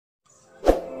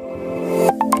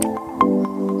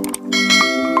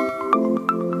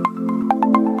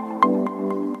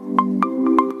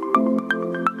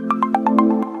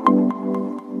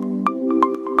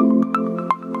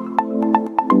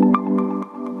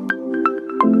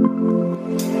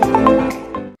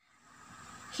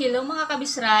Hello mga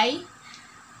kabisray,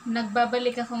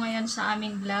 nagbabalik ako ngayon sa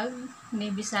aming vlog ni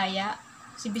Bisaya.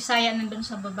 Si Bisaya nandun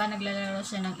sa baba, naglalaro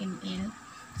siya ng in-in.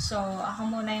 So,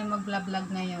 ako muna yung mag-vlog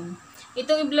ngayon.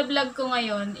 Itong i-vlog ko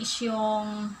ngayon is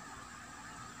yung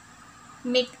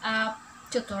makeup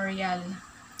tutorial.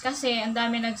 Kasi ang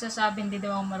dami nagsasabi hindi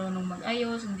daw ako marunong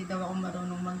mag-ayos, hindi daw ako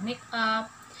marunong mag-makeup.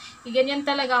 Ganyan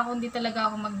talaga ako, hindi talaga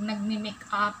ako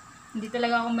nag-makeup. Hindi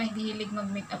talaga ako mahilig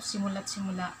mag-makeup simula't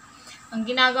simula. Ang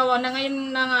ginagawa na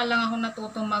ngayon na nga lang ako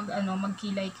natuto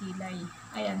magkilay-kilay.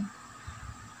 Ayan.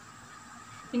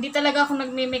 Hindi talaga ako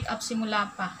nagme-makeup simula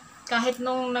pa. Kahit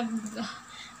nung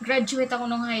nag-graduate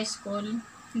ako nung high school,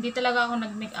 hindi talaga ako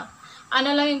nag-makeup.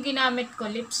 Ano lang yung ginamit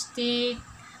ko, lipstick,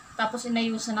 tapos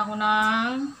inayusan ako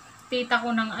ng tita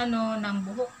ko ng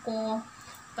buhok ko.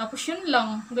 Tapos yun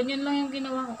lang, ganyan lang yung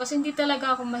ginawa ko. Kasi hindi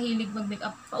talaga ako mahilig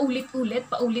mag-makeup.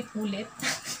 Paulit-ulit.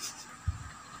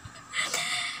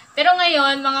 Pero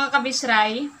ngayon, mga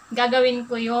kabisray, gagawin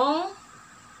ko yung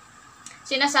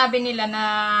sinasabi nila na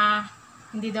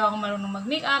hindi daw ako marunong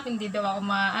mag-makeup, hindi daw ako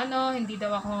hindi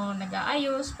daw ako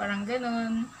nag-aayos, parang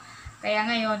ganun. Kaya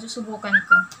ngayon, susubukan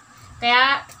ko.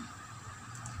 Kaya,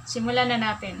 simulan na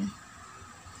natin.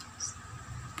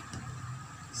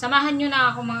 Samahan nyo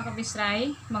na ako mga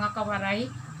kabisray, mga kawaray.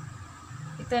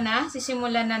 Ito na,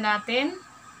 sisimulan na natin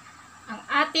ang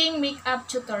ating makeup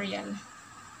tutorial.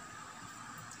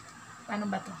 Paano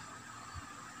ba to?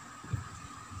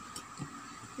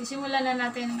 Sisimulan na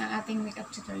natin ang ating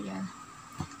makeup tutorial.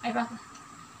 Ay baka.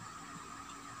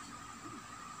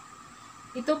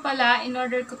 Ito pala,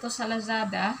 in-order ko to sa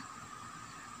Lazada.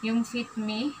 Yung Fit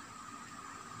Me.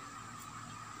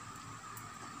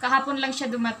 Kahapon lang siya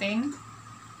dumating.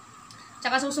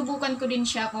 Tsaka susubukan ko din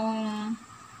siya kung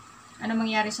ano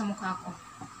mangyari sa mukha ko.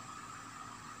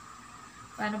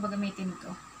 Paano ba gamitin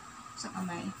to sa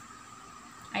kamay?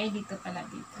 Ay, dito pala,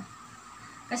 dito.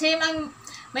 Kasi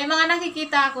may mga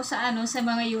nakikita ako sa sa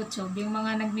mga YouTube, yung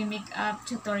mga nagmi-makeup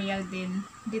tutorial din.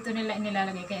 Dito nila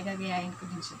inilalagay, kaya gagayahin ko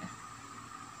din sila.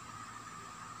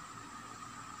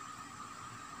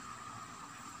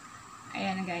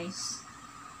 Ayan, guys.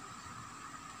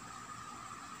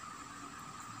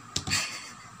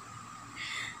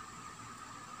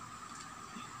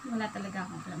 Wala talaga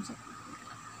akong alam sa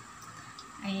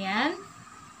ayan.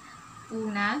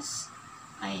 Punas.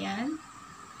 Ayan.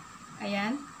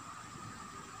 Ayan.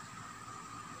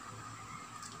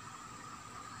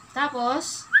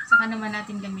 Tapos, saka naman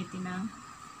natin gamitin ng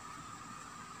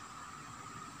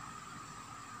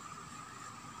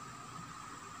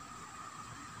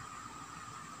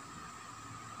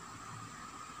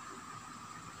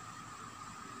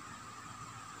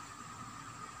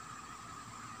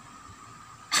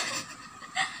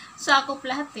sakop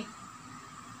lahat eh.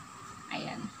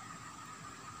 Ayan.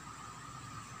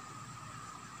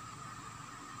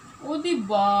 O,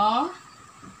 diba?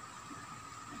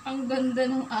 Ang ganda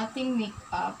ng ating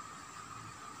makeup.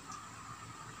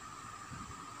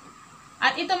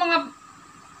 At ito mga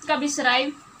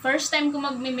kabisray, first time ko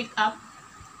magme-makeup.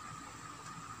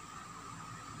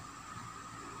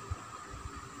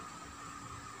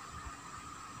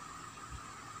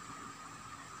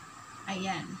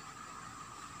 Ayan.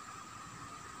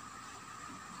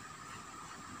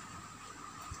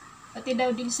 Pati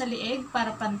daw din sa liig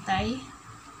para pantay.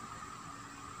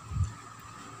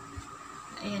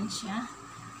 Ayan siya.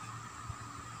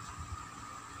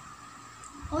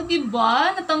 O,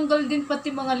 diba? Natanggal din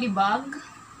pati mga libag.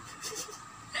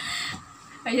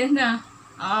 Ayan na.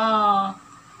 Oh,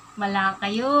 mala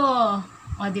kayo.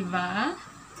 O, diba?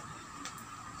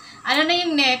 Ano na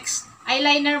yung next?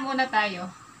 Eyeliner muna tayo.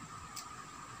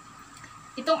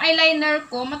 Itong eyeliner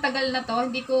ko, matagal na to.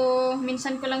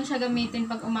 Minsan ko lang siya gamitin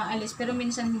pag umaalis. Pero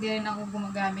minsan hindi rin ako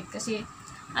gumagamit. Kasi,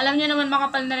 alam niyo naman,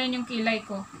 makapal na rin yung kilay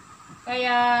ko.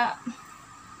 Kaya,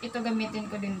 ito gamitin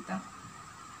ko din to.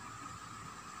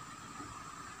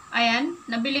 Ayan,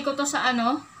 nabili ko to sa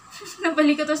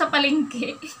nabili ko to sa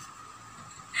palengke.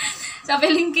 Sa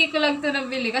palengke ko lang to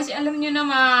nabili. Kasi alam nyo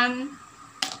naman,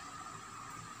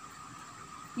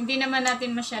 hindi naman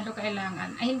natin masyado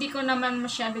kailangan. Ay, hindi ko naman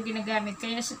masyado ginagamit.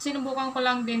 Kaya sinubukan ko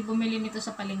lang din bumili nito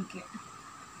sa palengke.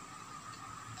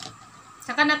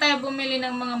 Saka na tayo bumili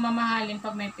ng mga mamahalin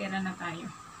pag may pera na tayo.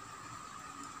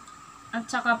 At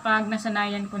saka pag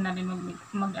nasanayan ko na rin ayan.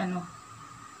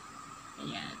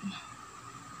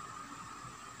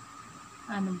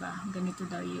 Ano ba? Ganito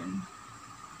daw yun.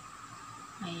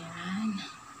 Ayan.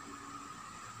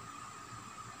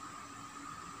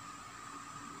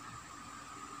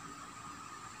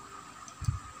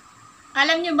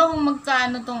 Alam niyo ba kung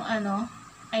magkano tong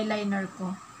eyeliner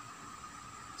ko?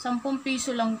 10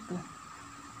 piso lang to.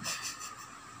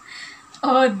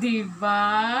 Oh,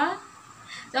 diba?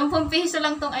 10 piso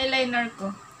lang tong eyeliner ko.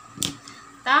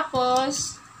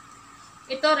 Tapos,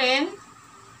 ito rin,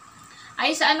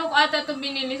 ay sa ano ko ata ito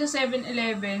binili sa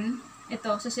 7-Eleven.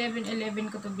 Ito, sa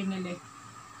 7-Eleven ko ito binili.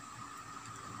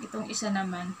 Itong isa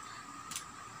naman.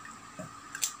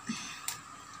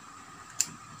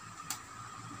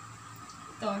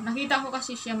 Ito, nakita ko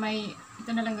kasi siya may, ito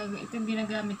na lang gagawin, ito yung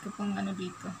ginagamit ko pang ano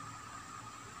dito.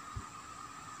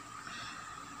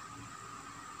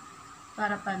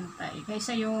 Para pantay.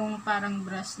 Kaysa yung parang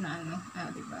brush na ano,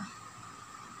 diba?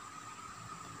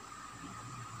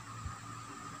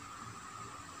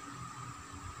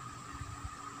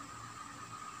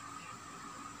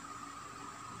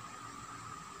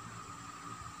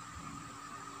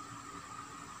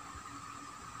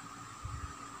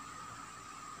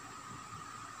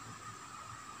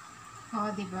 Oh,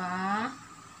 diba?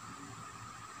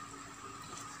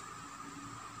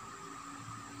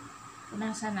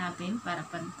 Punasan natin para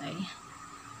pantay.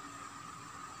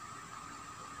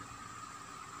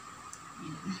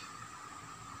 Ayan.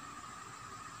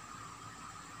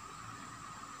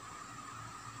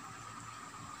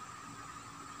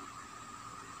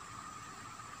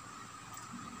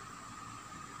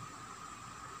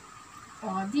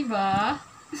 Oh, diba?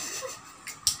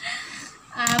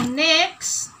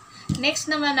 Next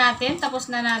naman natin, tapos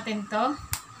na natin to.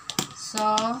 So,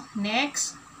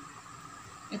 next,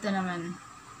 ito naman.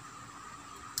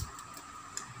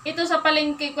 Ito sa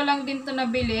palengke ko lang din to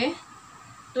nabili.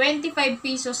 25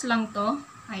 pesos lang to.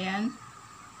 Ayan.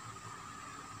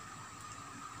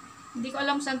 Hindi ko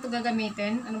alam saan to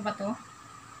gagamitin. Ano ba to?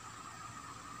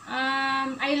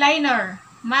 Eyeliner.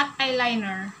 Matte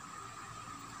eyeliner.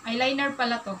 Eyeliner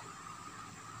pala to.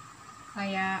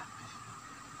 Kaya,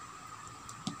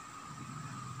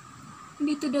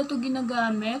 dito daw to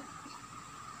ginagamit.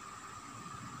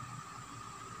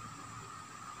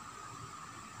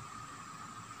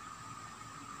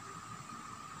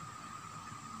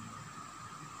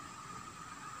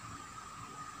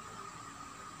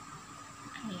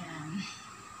 Ayan.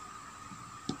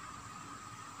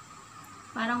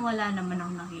 Parang wala naman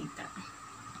akong nakita.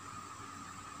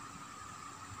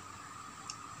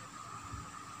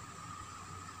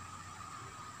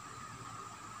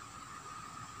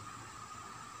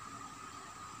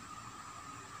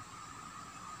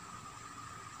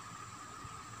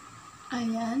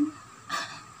 Ayan.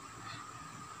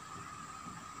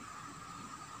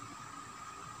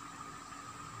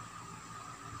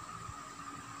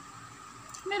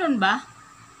 Meron ba?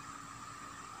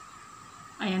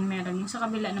 Ayan, meron. Yung sa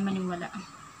kabila naman yung wala.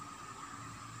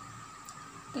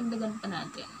 Dagdagan pa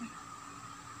natin.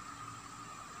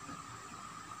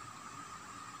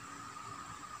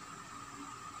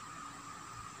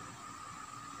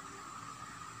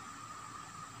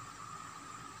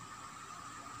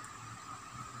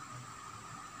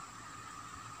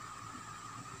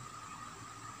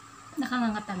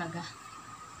 Nakanganga talaga.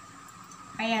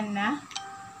 Ayan na.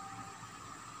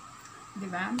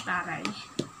 Diba? Ang taray.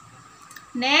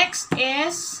 Next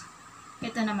is,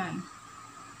 ito naman.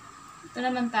 Ito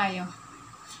naman tayo.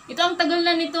 Ito ang tagal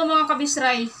na nito mga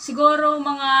kabisray. Siguro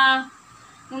mga,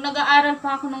 nung nag-aaral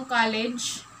pa ako nung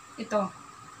college, ito.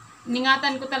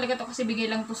 Iningatan ko talaga to kasi bigay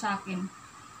lang to sa akin.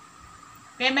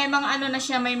 Kaya may mga ano na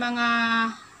siya, may mga,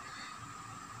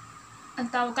 ang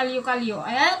tawag, kalyo-kalyo.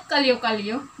 Ayan,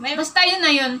 kalyo-kalyo. May basta yun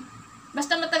na yun.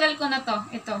 Basta matagal ko na to.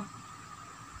 Ito.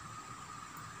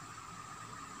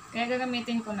 Kaya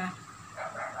gagamitin ko na.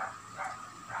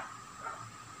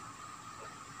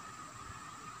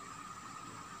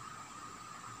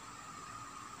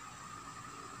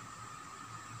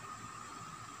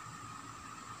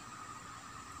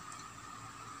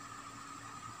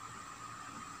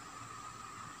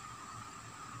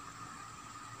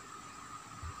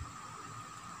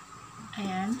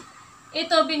 Ayan.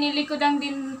 Ito, binili ko lang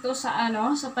din to sa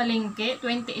ano, sa palengke.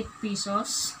 28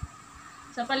 pesos.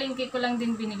 Sa palengke ko lang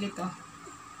din binili to.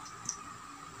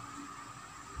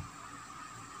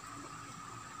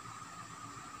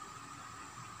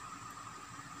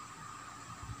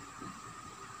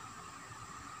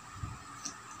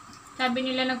 Sabi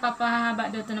nila nagpapahaba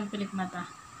daw to ng pilik mata.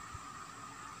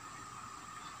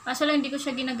 Kaso lang hindi ko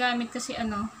siya ginagamit kasi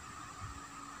ano,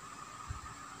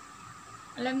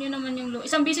 alam niyo naman yung look.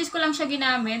 Isang beses ko lang siya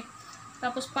ginamit.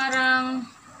 Tapos parang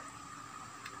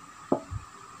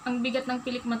ang bigat ng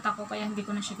pilik mata ko kaya hindi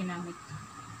ko na siya ginamit.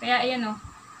 Kaya ayan o.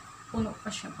 Puno pa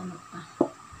siya. Puno pa.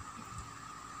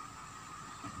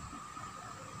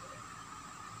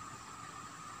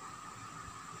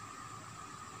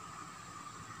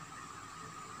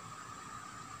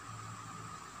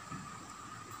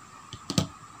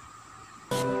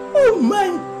 Oh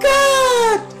my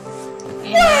God!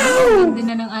 Ayan,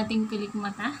 ganda na ng ating pilik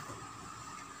mata.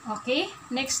 Okay,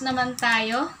 next naman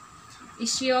tayo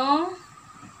is yung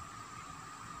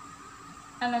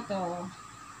ano to?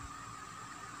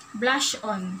 Blush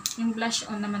on. Yung blush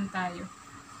on naman tayo.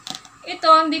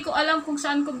 Ito, hindi ko alam kung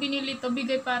saan ko binili to.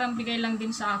 Parang bigay lang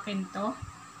din sa akin to.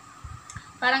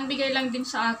 Parang bigay lang din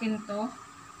sa akin to.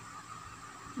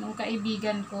 Nung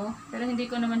kaibigan ko. Pero hindi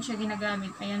ko naman siya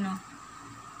ginagamit. Ayan o.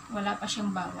 Wala pa siyang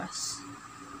bawas.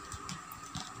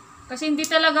 Kasi hindi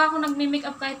talaga ako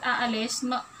nagmi-makeup kahit aalis.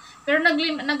 Pero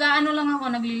nag-aano lang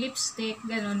ako, nagli-lipstick,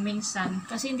 ganun, minsan.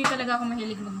 Kasi hindi talaga ako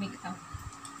mahilig mag-makeup.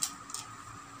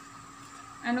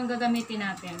 Anong gagamitin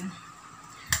natin?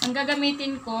 Ang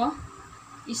gagamitin ko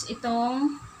is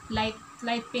itong light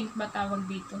pink ba tawag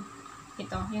dito?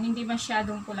 Ito, yung hindi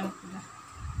masyadong pulang-pula.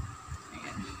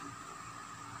 Ayan.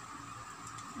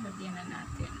 Lagyan na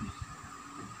natin.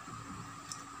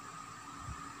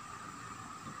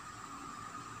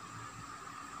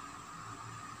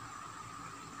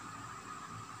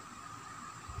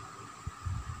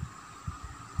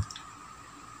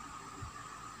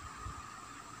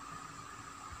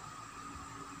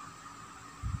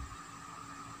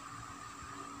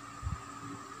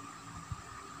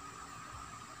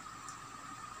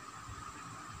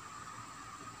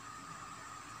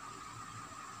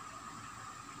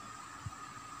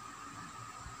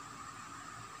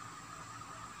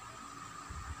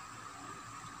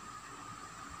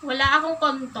 Wala akong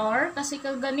contour kasi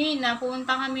kaganina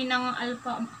pumunta kami ng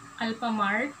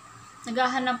Alphamart.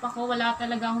 Naghahanap ako, wala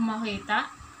talaga akong makita.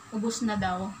 Ubus na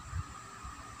daw.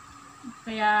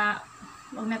 Kaya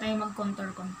wag na tayo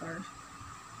mag-contour.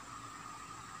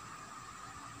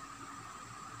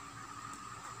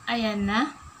 Ayan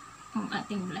na ang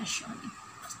ating blush on.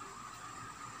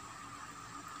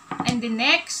 And the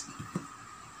next,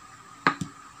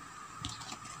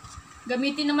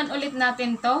 gamitin naman ulit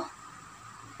natin to.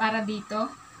 Para dito.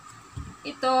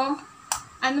 Ito,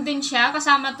 ano din siya,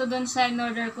 kasama to doon sa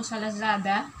in-order ko sa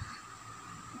Lazada.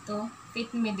 Ito, fit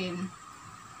me din.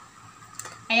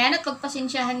 Ayan, at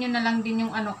pagpasensyahan nyo na lang din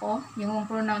yung ano ko, yung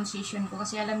pronunciation ko,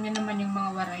 kasi alam nyo naman yung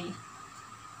mga waray.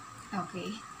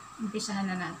 Okay, umpisahan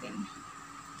na natin.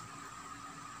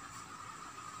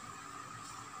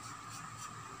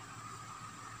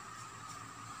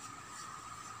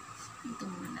 Ito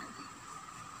muna.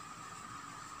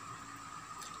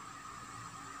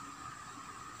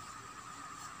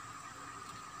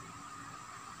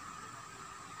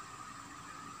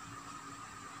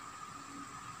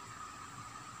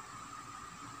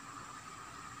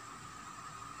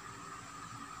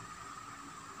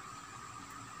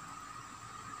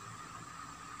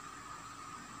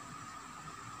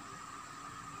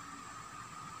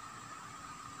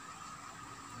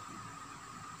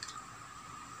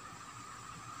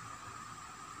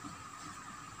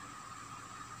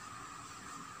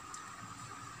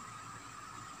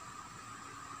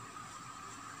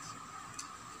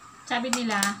 Sabi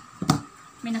nila,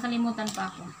 may nakalimutan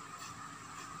pa ako.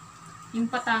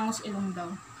 Yung patangos ilong daw.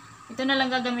 Ito na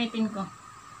lang gagamitin ko.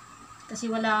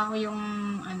 Kasi wala ako yung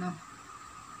ano.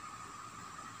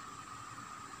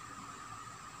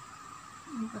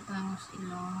 Yung patangos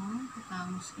ilong.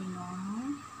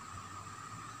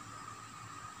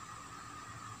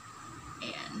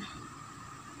 Ayan.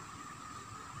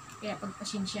 Kaya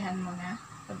pagpasensyahan nyo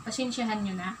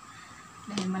na.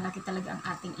 Dahil malaki talaga ang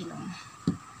ating ilong.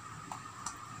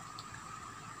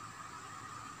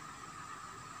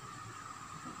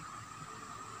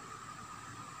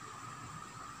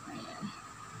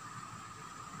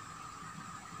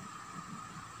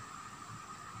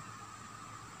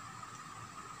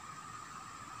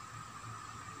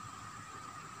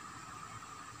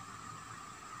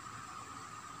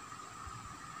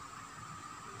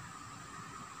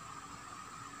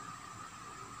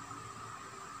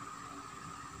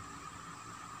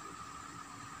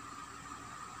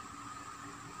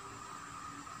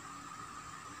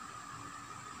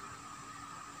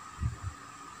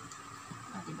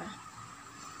 Diba?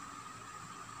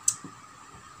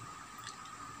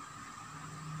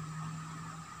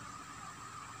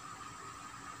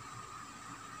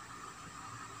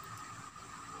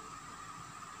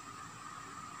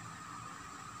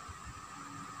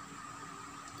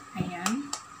 Ayan.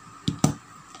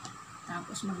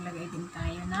 Tapos maglagay din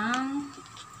tayo ng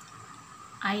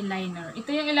eyeliner. Ito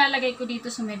yung ilalagay ko dito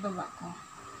sa may baba ko.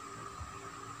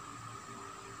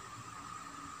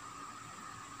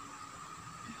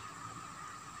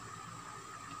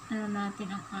 Ano natin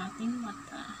ang ating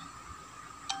mata.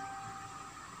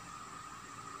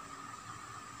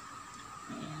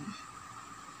 Ayan.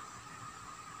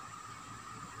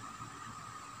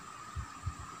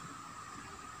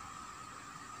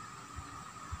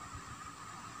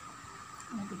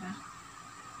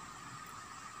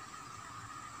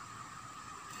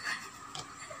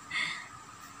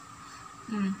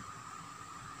 Oh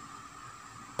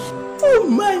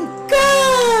my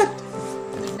God!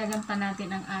 Dagdagan pa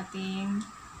natin ang ating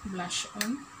blush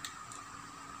on.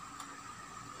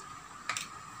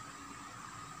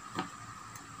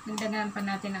 Dagdagan pa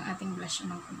natin ang ating blush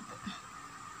on ng konti.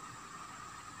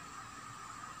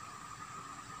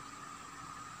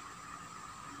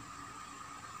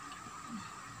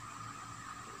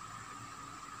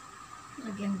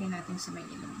 Lagyan din natin sa may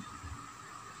ilong.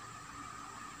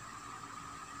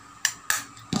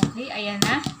 Okay, ayan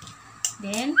na.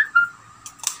 Then,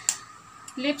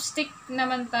 lipstick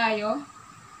naman tayo.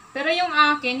 Pero yung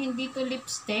akin, hindi to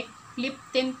lipstick. Lip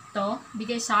tint to.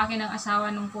 Bigay sa akin ng asawa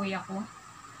ng kuya ko.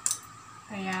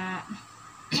 Kaya,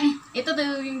 ito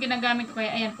to yung ginagamit ko.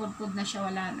 Kaya, ayan, pud-pud na siya.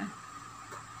 Wala na.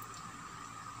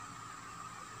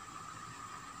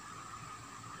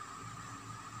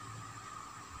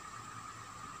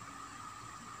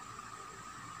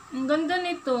 Ang ganda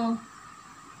nito.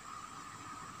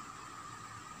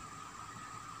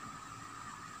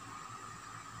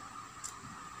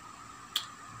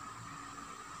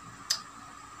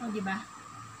 O, diba?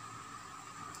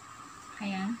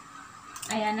 Ayan.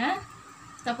 Ayan na.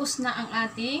 Tapos na ang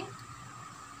ating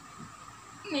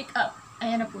makeup.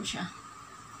 Ayan na po siya.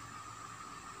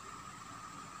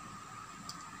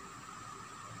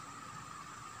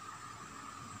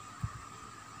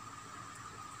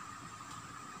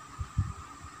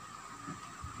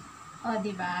 O,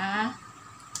 diba?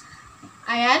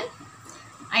 Ayan.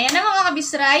 Ayan na mga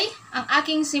kabisray, ang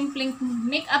aking simpleng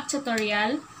makeup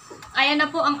tutorial. Ayan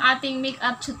na po ang ating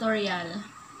makeup tutorial.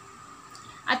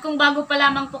 At kung bago pa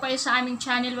lamang po kayo sa aming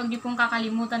channel, huwag niyo pong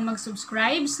kakalimutan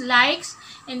mag-subscribe, likes,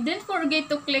 and don't forget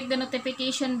to click the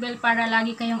notification bell para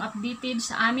lagi kayong updated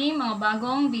sa aming mga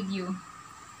bagong video.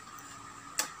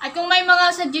 At kung may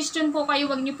mga suggestion po kayo,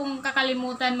 huwag niyo pong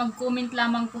kakalimutan mag-comment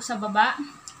lamang po sa baba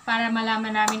para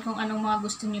malaman namin kung anong mga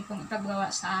gusto niyo pong ipagawa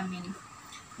sa amin.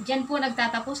 Diyan po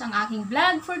nagtatapos ang aking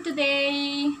vlog for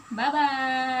today.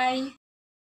 Bye-bye!